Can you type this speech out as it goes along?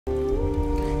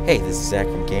Hey, this is Zach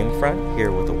from GameFront,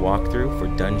 here with a walkthrough for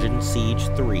Dungeon Siege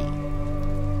 3.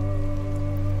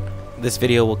 This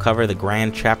video will cover the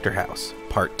Grand Chapterhouse,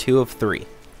 part 2 of 3.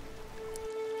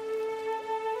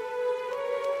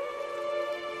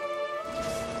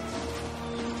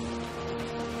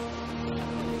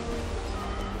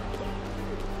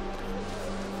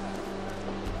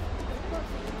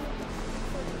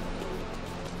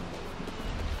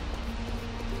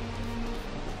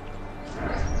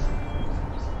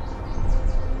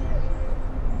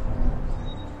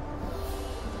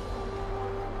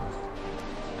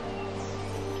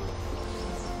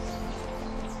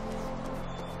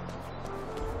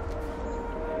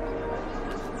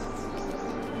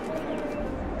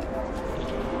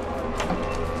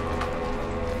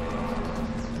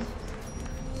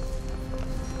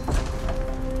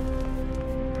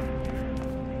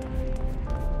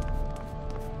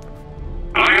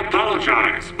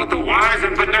 But the wise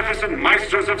and beneficent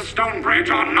Meisters of Stonebridge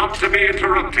are not to be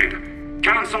interrupted.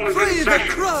 Council is in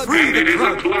session, and it is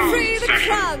a closed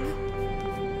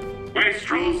session.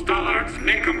 Wastrels, dullards,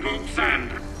 nincompoops,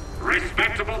 and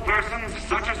respectable persons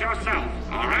such as yourself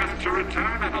are asked to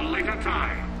return at a later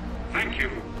time. Thank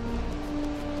you.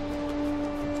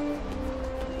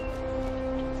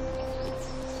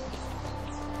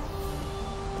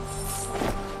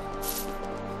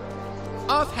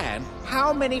 Offhand,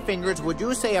 how many fingers would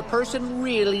you say a person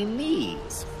really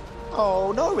needs?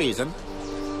 Oh, no reason.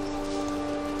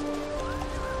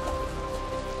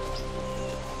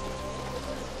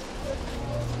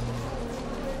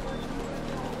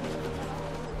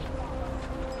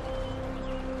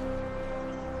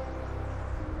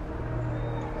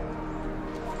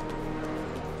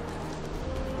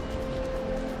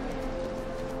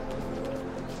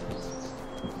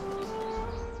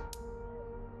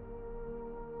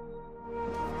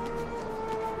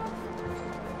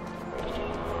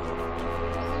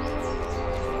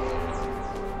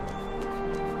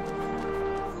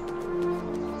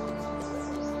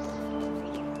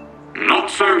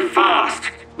 Not so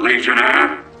fast,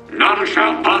 Legionnaire. None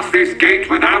shall pass this gate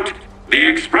without the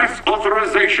express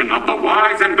authorization of the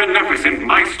wise and beneficent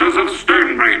Meisters of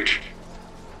Stonebridge.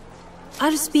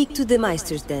 I'll speak to the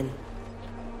Meisters then.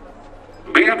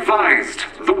 Be advised,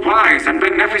 the wise and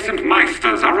beneficent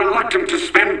Meisters are reluctant to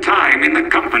spend time in the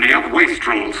company of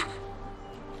wastrels.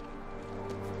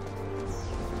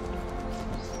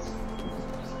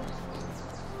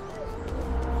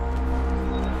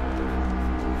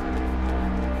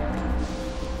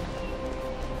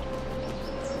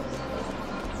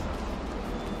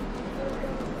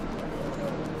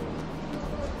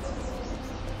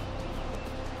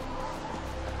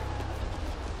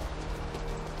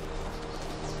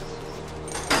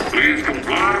 Please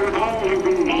comply with all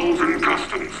local laws and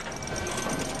customs.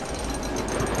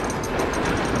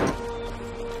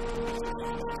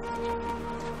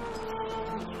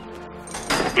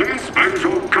 Please spend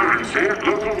your currency at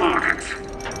local markets.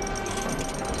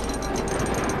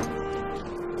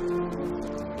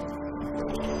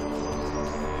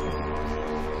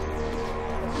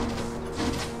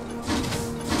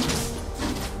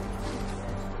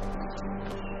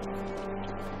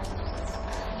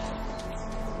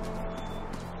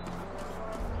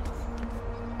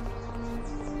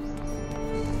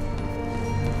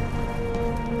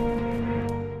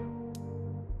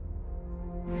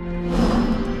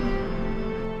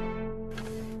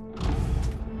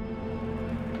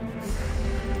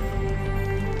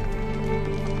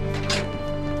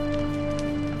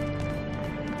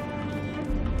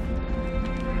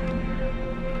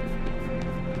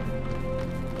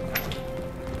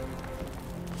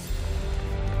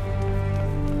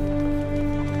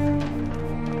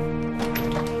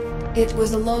 It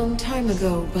was a long time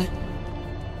ago, but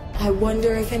I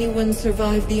wonder if anyone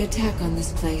survived the attack on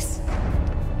this place.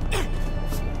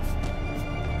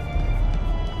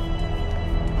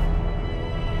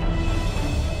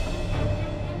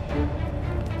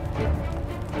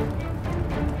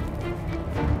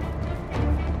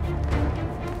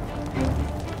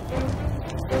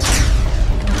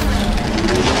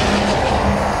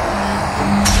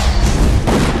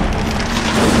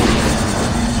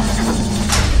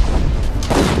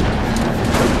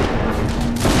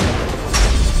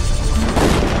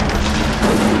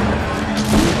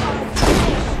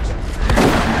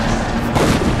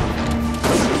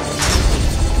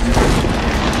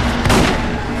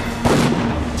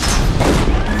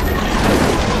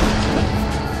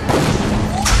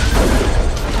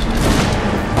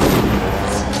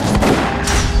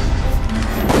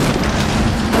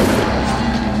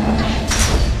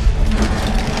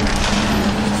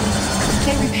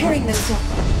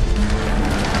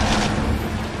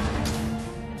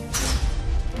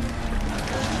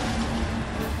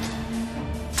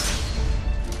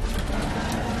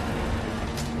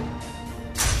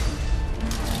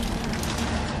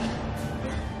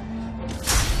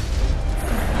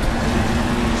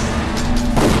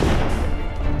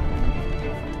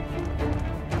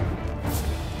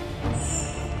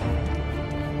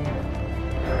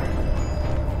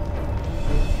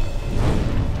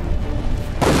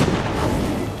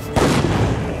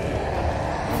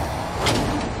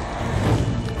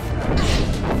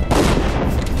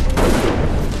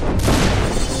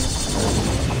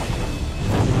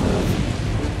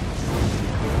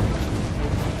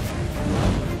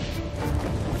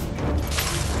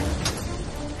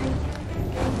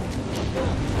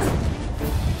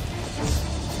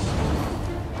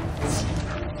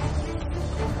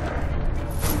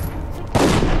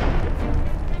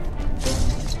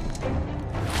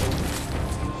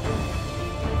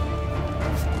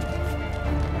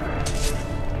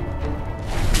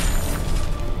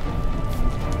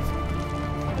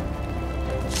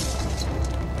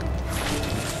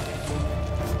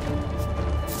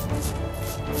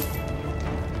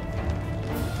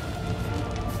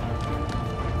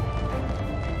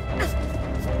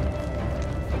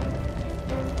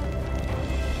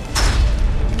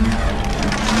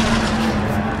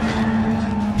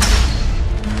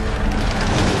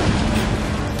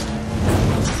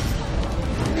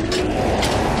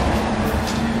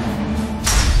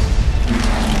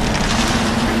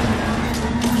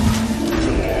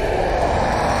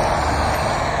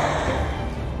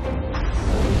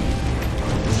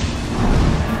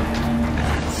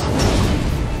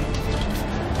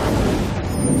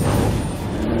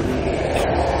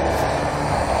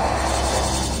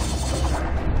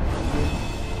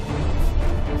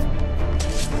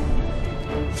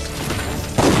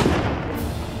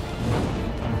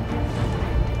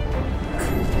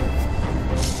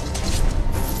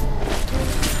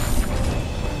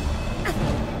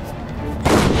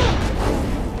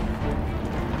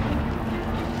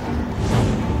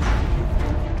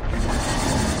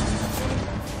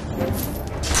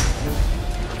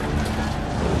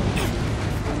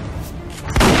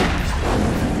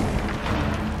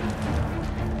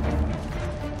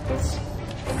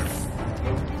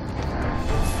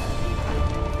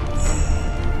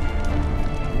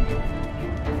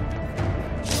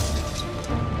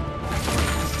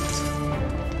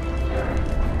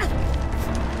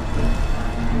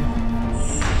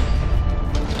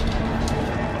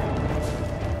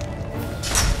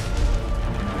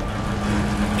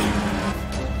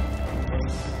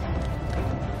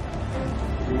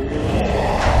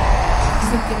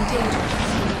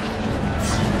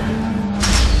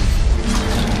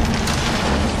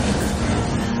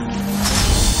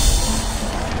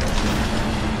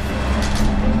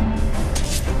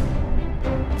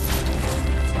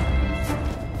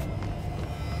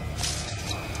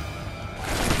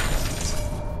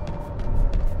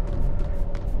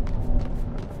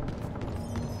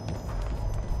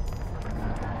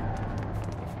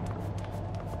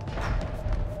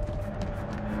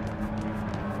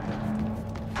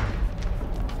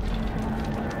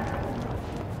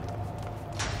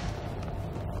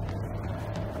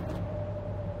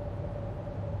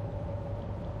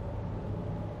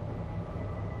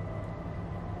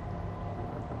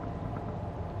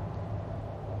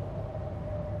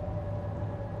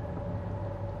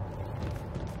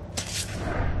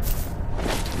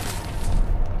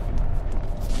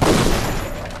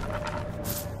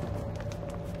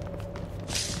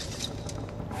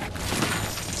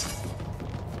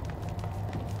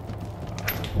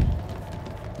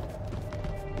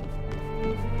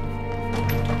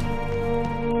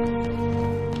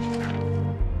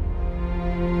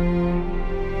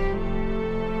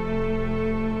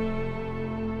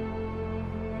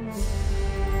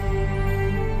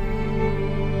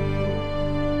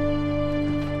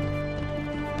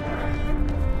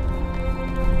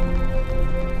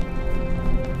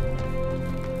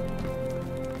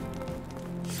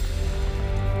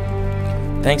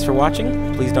 Thanks for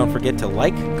watching. Please don't forget to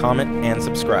like, comment, and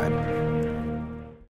subscribe.